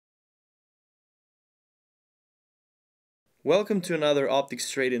Welcome to another Optics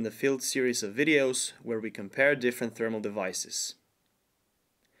Straight in the Field series of videos where we compare different thermal devices.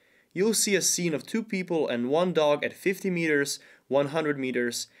 You'll see a scene of two people and one dog at 50 meters, 100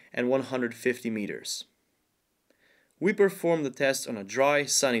 meters, and 150 meters. We performed the test on a dry,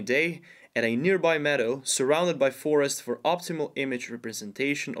 sunny day at a nearby meadow surrounded by forest for optimal image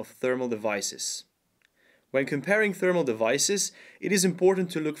representation of thermal devices. When comparing thermal devices, it is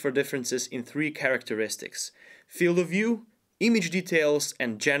important to look for differences in three characteristics: field of view, image details,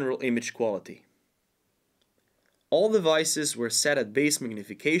 and general image quality. All devices were set at base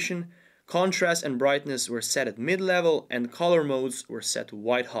magnification, contrast and brightness were set at mid-level, and color modes were set to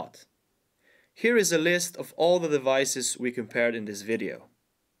white-hot. Here is a list of all the devices we compared in this video.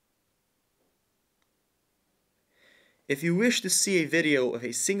 If you wish to see a video of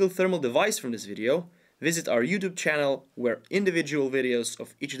a single thermal device from this video, visit our YouTube channel where individual videos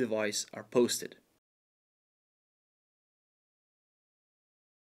of each device are posted.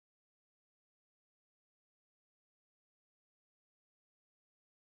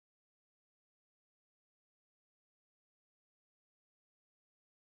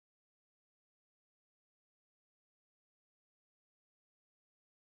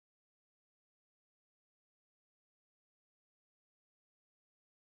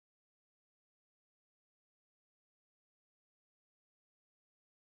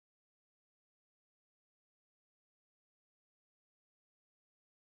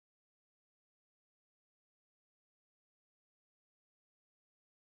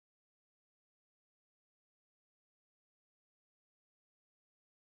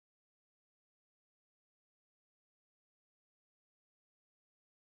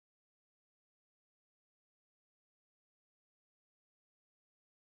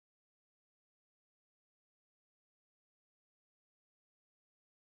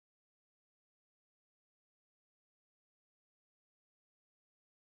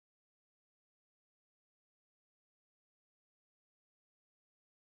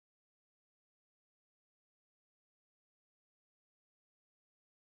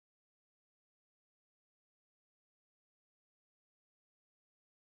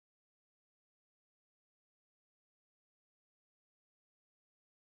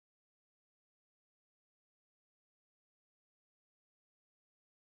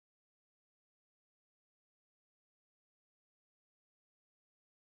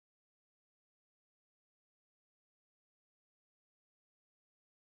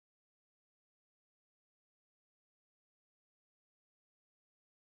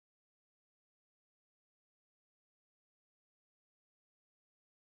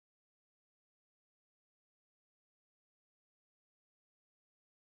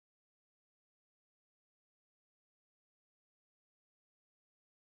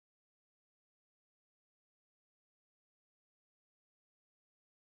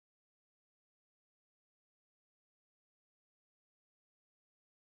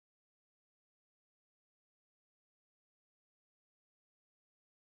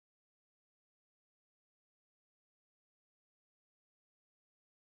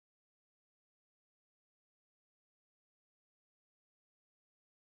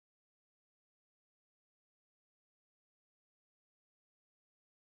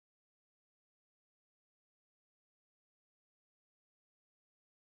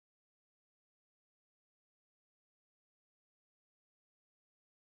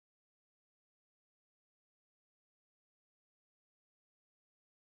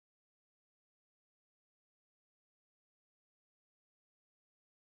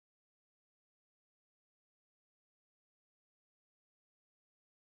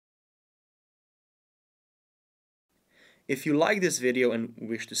 If you like this video and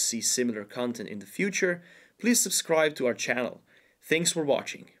wish to see similar content in the future, please subscribe to our channel. Thanks for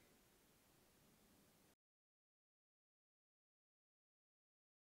watching.